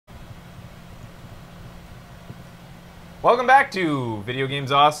Welcome back to Video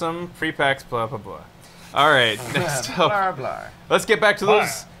Games Awesome, Free PAX, blah, blah, blah. Alright, next up, Blah, blah. let's get back to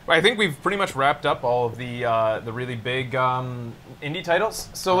those. I think we've pretty much wrapped up all of the really big indie titles.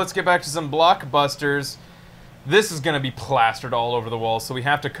 So let's get back to some blockbusters. This is going to be plastered all over the wall, so we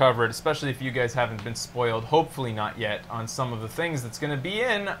have to cover it, especially if you guys haven't been spoiled, hopefully not yet, on some of the things that's going to be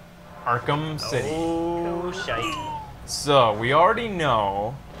in Arkham City. Oh, shite. So, we already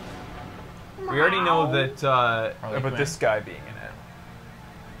know that, about this guy being in it.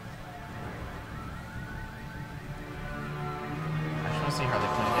 I just want to see Harley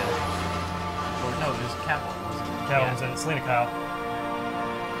Quinn again. Or no, it was Catwoman, wasn't it? Catwoman's in it. Selena Kyle.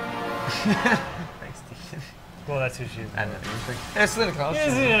 Thanks, Steve. Well, that's who she is. I know. Yeah, Selena Kyle.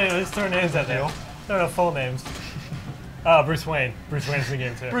 Let's throw names out there. No, no, full names. Bruce Wayne. Bruce Wayne's in the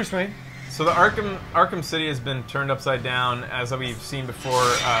game, too. Bruce Wayne. So the Arkham City has been turned upside down, as we've seen before.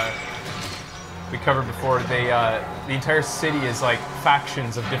 We covered before. The entire city is like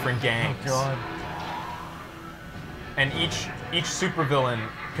factions of different gangs. Oh God. And each supervillain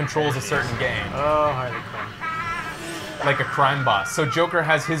controls a certain gang, Oh, Harley Quinn. like a crime boss. So Joker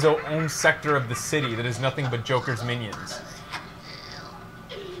has his own sector of the city that is nothing but Joker's minions.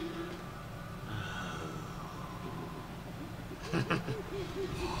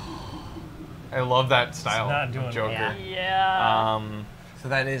 I love that style not doing of it. Joker. Yeah. So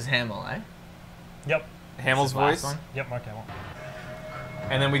that is Hamill, eh? Yep. Hamill's Last voice. one? Yep, Mark Hamill.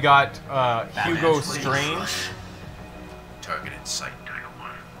 And then we got Hugo Strange. Targeted site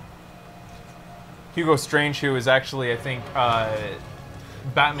 901. Hugo Strange, who is actually, I think,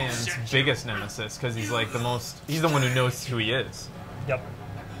 Batman's biggest nemesis, because he's like he's the one who knows who he is. Yep.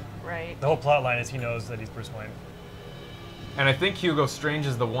 Right. The whole plot line is he knows that he's Bruce Wayne. And I think Hugo Strange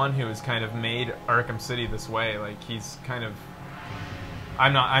is the one who has kind of made Arkham City this way. Like, he's kind of...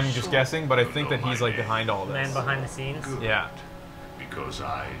 I'm just guessing, but I think that he's like behind all this. Man behind the scenes. Good. Yeah. Because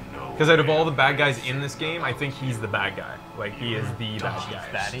I know. Because out of all the bad guys in this game, I think he's the bad guy. Like, he is the bad guy.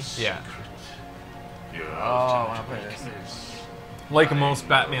 Batty? Yeah. You're Oh, out I want to to play get this. Like most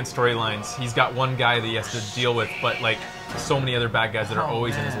Batman storylines, he's got one guy that he has to deal with, but like so many other bad guys that are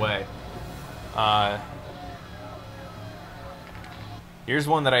always in his way. Here's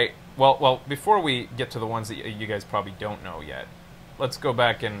one that well, before we get to the ones that you guys probably don't know yet, let's go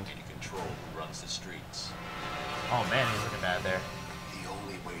back and... control who runs the streets. Oh man, he's looking bad there. The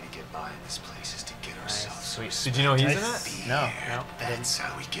only way to get by in this place is to get ourselves Sweet. Did you know he's in Nice. it? No. No, I didn't. That's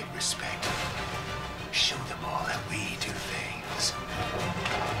how we get respect. Show them all that we do things.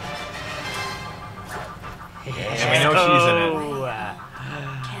 And we know she's in it. Oh,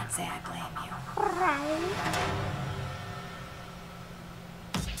 Can't say I blame you.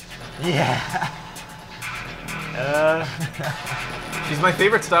 Yeah. She's my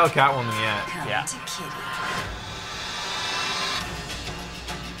favorite style Catwoman yet. Come Yeah. to Kitty.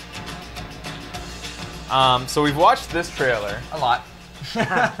 So we've watched this trailer. A lot.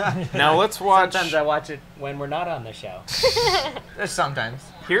 Now let's watch... sometimes I watch it when we're not on the show. There's sometimes.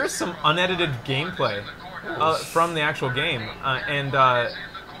 Here's some unedited gameplay from the actual game, and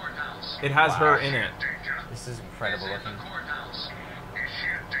it has her in it. This is incredible looking.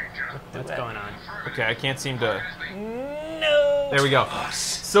 What's going on? Okay, I can't seem to... No. There we go.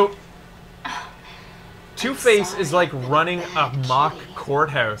 So, Two-Face is like running a mock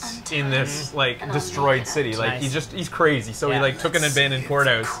courthouse in this like destroyed city. Like he's crazy. So he Yeah. like took an abandoned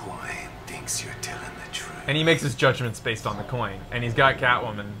courthouse Coin thinks you're telling the truth. and he makes his judgments based on the coin. And he's got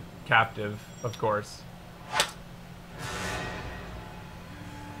Catwoman captive, of course.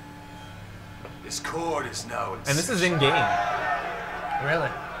 This court is now in And this is in game. Really?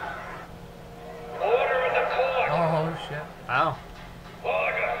 Order in the court! Oh shit. Oh,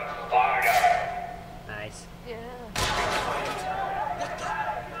 Order! nice.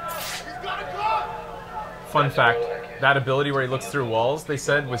 Fun fact, that ability where he looks through walls, they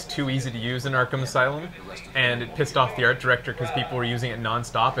said was too easy to use in Arkham Asylum, and it pissed off the art director because people were using it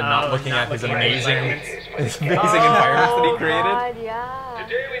non-stop and not looking at his amazing environments that he created. God, yeah.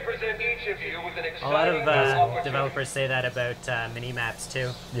 Today we present each of you with an A lot exciting of new opportunity. developers say that about mini maps too.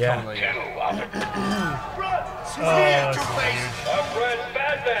 Yeah. Totally, yeah. Oh, Our friend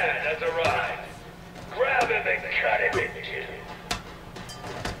Batman has arrived. Grab him and cut him in two.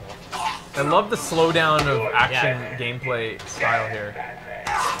 I love the slowdown of action gameplay style here.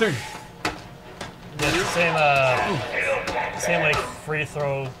 Dude. yeah, same like free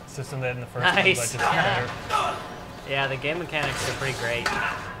throw system that in the first one, but Nice. just better. Yeah, the game mechanics are pretty great.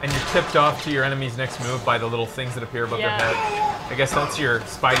 And you're tipped off to your enemy's next move by the little things that appear above Yeah. their head. I guess that's your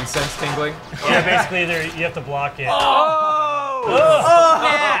spidey sense tingling. Yeah, basically you have to block it. Oh!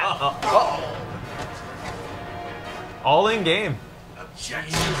 Yeah. All fun game.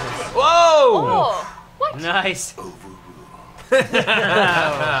 Objection. Whoa! Oh! What? Nice. You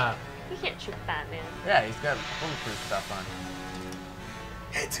can't shoot Batman. Yeah, he's got bulletproof stuff on.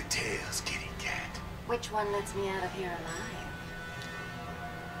 Heads or tails, kitty cat. Which one lets me out of here alive?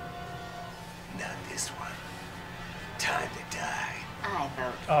 Not this one. Time to die. I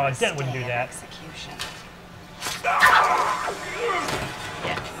vote for Oh, a Dent wouldn't stay do of that. execution.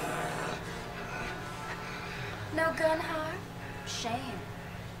 Yeah. No gun harm? Shame.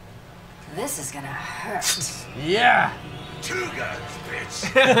 This is gonna hurt. Yeah! 2 guns,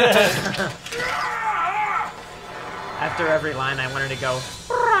 bitch. After every line, I wanted to go.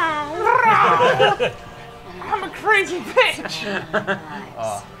 I'm a crazy bitch.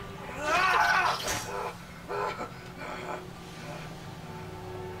 Oh.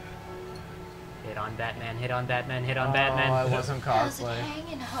 Hit on Batman, hit on Batman, hit on Oh, Batman. I wasn't How's it cosplay.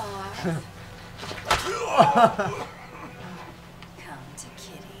 hanging hard? Come to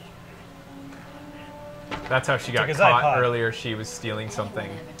Kitty. That's how she got Took his caught iPod. earlier. She was stealing something.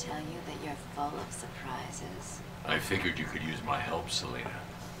 Anyone ever tell you that you're full of surprises? I figured you could use my help, Selena.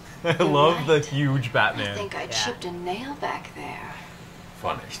 I love the huge I Batman. think I Yeah. chipped a nail back there.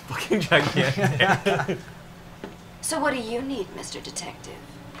 Funny. Fucking gigantic. So what do you need, Mr. Detective?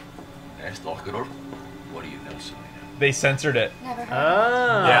 Ask Doctor. What do you know, Selena? They censored it Never heard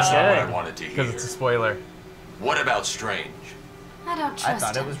Oh, Yeah. That's not what I good. wanted to hear. because it's a spoiler. What about Strange? I don't I trust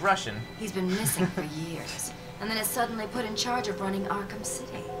thought him. it was Russian. He's been missing for years, and then is suddenly put in charge of running Arkham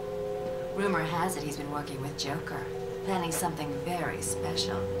City. Rumor has it he's been working with Joker, planning something very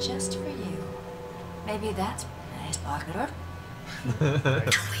special just for you. Maybe that's nice, Doctor. Twinkle,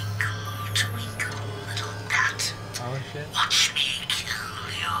 twinkle, little bat. Oh shit. Watch me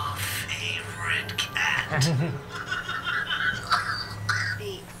kill your favorite cat.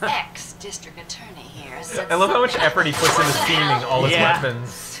 The ex-district attorney here said I love how much something effort he puts into theming all his Yeah. weapons.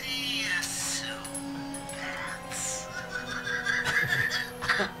 See you soon, bats.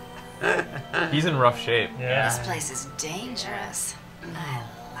 He's in rough shape. Yeah. This place is dangerous. I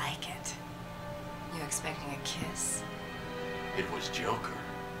like it. You expecting a kiss? It was Joker.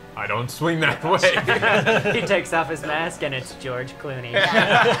 I don't swing that way. He takes off his mask and it's George Clooney.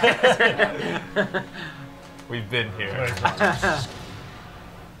 We've been here.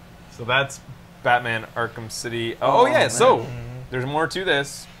 So that's Batman Arkham City. Oh, yeah, so there's more to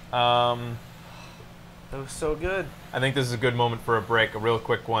this. That was so good. I think this is a good moment for a break, a real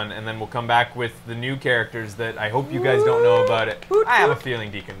quick one, and then we'll come back with the new characters that I hope you guys don't know about it. I have a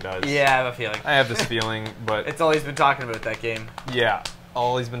feeling Deacon does. Yeah, I have a feeling. I have this feeling, but It's all he's been talking about, that game. yeah,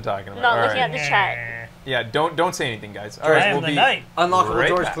 all he's been talking about. Not All looking right. at the chat. Yeah, don't say anything, guys. All Try right, in we'll the be night. Unlockable right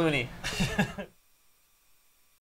George back. Clooney.